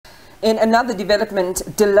In another development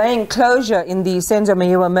delaying closure in the Senzo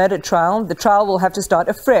Meyiwa murder trial, the trial will have to start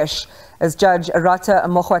afresh as Judge Ratha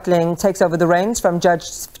Mokgoatleng takes over the reins from Judge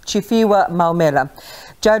Tshifiwa Maumela.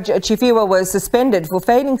 Judge Tshifiwa was suspended for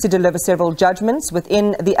failing to deliver several judgments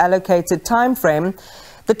within the allocated time frame.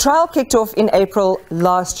 The trial kicked off in April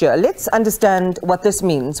last year. Let's understand what this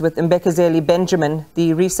means with Mbekezeli Benjamin,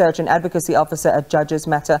 the Research and Advocacy Officer at Judges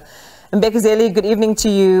Matter. Mbekezeli, good evening to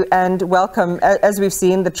you and welcome. As we've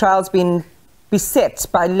seen, the trial's been beset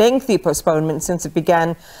by lengthy postponement since it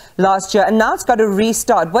began last year, and now it's got to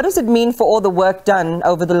restart. What does it mean for all the work done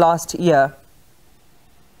over the last year?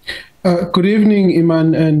 Good evening,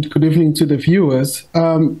 Iman, and good evening to the viewers.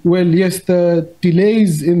 Well, yes, the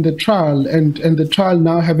delays in the trial and the trial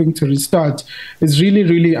now having to restart is really,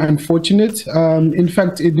 really unfortunate. In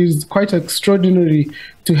fact, it is quite extraordinary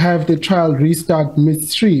to have the trial restart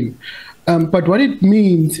midstream. But what it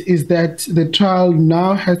means is that the trial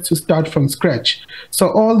now has to start from scratch. So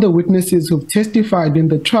all the witnesses who've testified in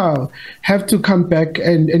the trial have to come back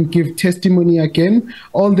and give testimony again.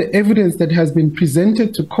 All the evidence that has been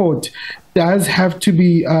presented to court does have to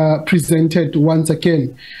be presented once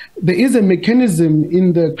again. There is a mechanism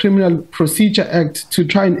in the Criminal Procedure Act to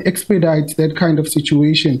try and expedite that kind of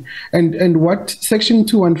situation. And what Section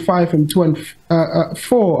 215 and 214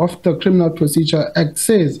 of the Criminal Procedure Act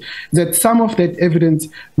says that some of that evidence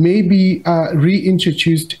may be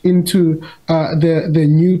reintroduced into the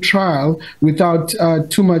new trial without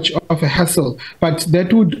too much of a hassle. But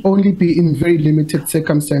that would only be in very limited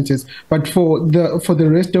circumstances. But for the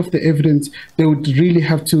rest of the evidence, they would really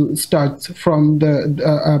have to start from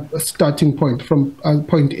the starting point, from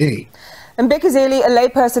point A. And Mbekezeli, a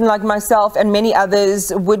layperson like myself and many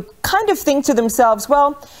others would kind of think to themselves,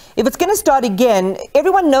 well, if it's going to start again,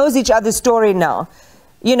 everyone knows each other's story now.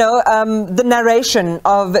 You know, the narration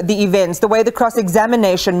of the events, the way the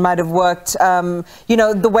cross-examination might have worked, you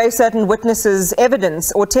know, the way certain witnesses'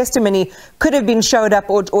 evidence or testimony could have been showed up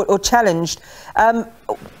or challenged.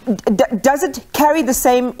 Does it carry the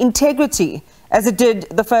same integrity as it did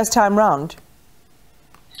the first time round?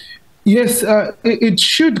 Yes, it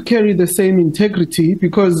should carry the same integrity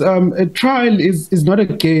because a trial is not a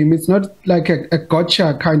game. It's not like a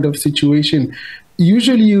gotcha kind of situation.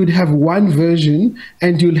 Usually you would have one version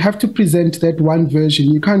and you'll have to present that one version.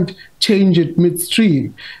 You can't change it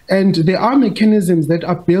midstream. And there are mechanisms that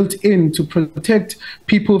are built in to protect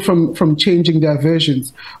people from changing their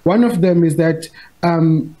versions. One of them is that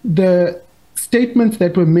the statements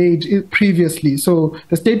that were made previously, so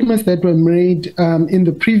the statements that were made in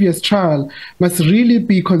the previous trial must really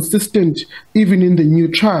be consistent even in the new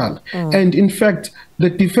trial. And in fact, the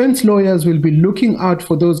defense lawyers will be looking out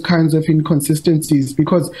for those kinds of inconsistencies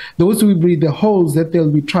because those will be the holes that they'll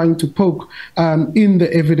be trying to poke in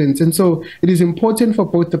the evidence. And so it is important for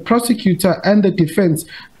both the prosecutor and the defense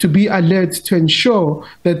to be alert to ensure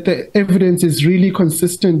that the evidence is really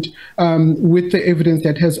consistent with the evidence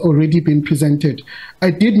that has already been presented. I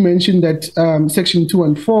did mention that Section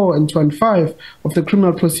 214 and 215 of the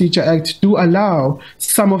Criminal Procedure Act do allow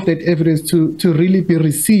some of that evidence to really be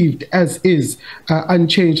received as is,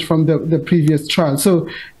 unchanged from the previous trial. So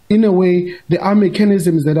in a way, there are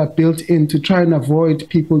mechanisms that are built in to try and avoid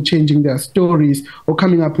people changing their stories or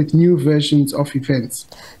coming up with new versions of events.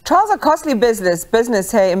 Trials are costly business,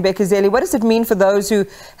 hey, Mbekezeli. What does it mean for those who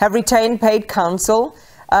have retained paid counsel?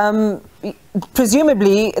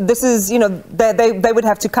 Presumably, this is, you know, they would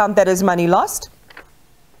have to count that as money lost?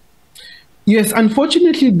 Yes,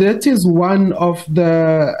 unfortunately, that is one of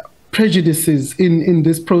the prejudices in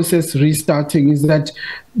this process restarting, is that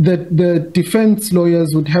the defense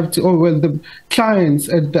lawyers would have to, the clients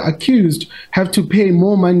and the accused have to pay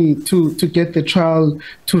more money to get the trial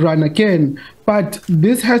to run again. But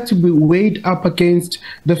this has to be weighed up against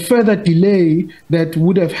the further delay that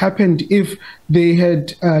would have happened if they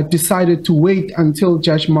had decided to wait until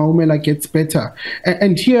Judge Maumela gets better.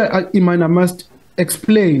 And here, Iman, I must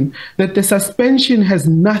explain that the suspension has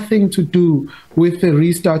nothing to do with the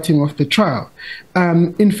restarting of the trial.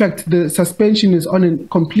 In fact, the suspension is on a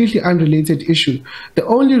completely unrelated issue. The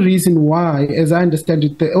only reason why, as I understand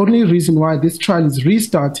it, the only reason why this trial is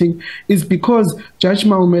restarting is because Judge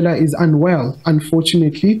Maumela is unwell,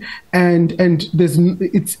 unfortunately, and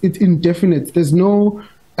it's indefinite. There's no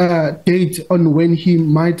date on when he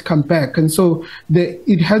might come back. And so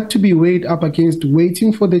it had to be weighed up against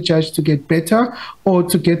waiting for the judge to get better or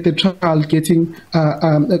to get the trial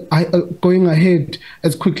going ahead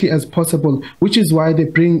as quickly as possible, which is why they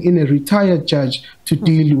bring in a retired judge to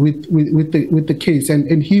deal with the case,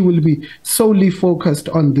 and he will be solely focused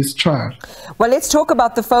on this trial. Well, let's talk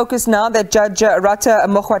about the focus now that Judge Ratha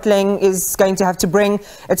Mokgoatleng is going to have to bring.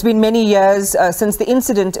 It's been many years since the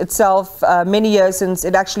incident itself, many years since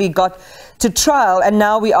it actually got to trial, and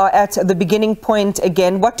now we are at the beginning point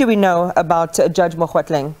again. What do we know about Judge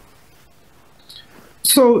Mokgoatleng?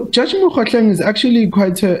 So Judge Mokgoatleng is actually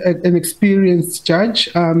quite an experienced judge.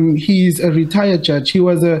 He's a retired judge. He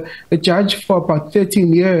was a judge for about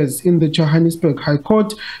 13 years in the Johannesburg High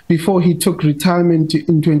Court before he took retirement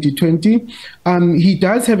in 2020. He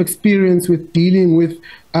does have experience with dealing with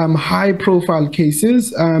high-profile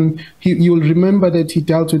cases. You'll remember that he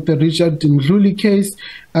dealt with the Richard Ndluli case.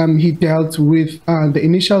 He dealt with the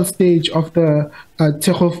initial stage of the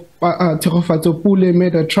Tegofatso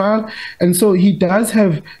murder trial. And so he does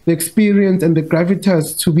have the experience and the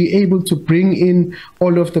gravitas to be able to bring in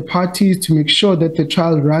all of the parties to make sure that the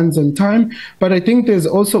trial runs on time. But I think there's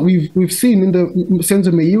also, we've seen in the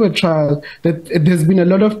Senzo Meyiwa trial that there's been a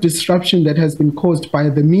lot of disruption that has been caused by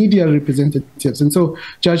the media representatives. And so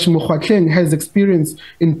Judge Mokgoatleng has experience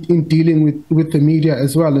in dealing with the media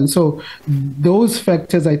as well. And so those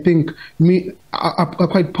factors, I think, are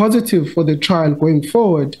quite positive for the trial going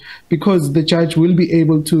forward, because the judge will be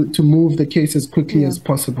able to move the case as quickly as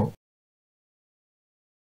possible.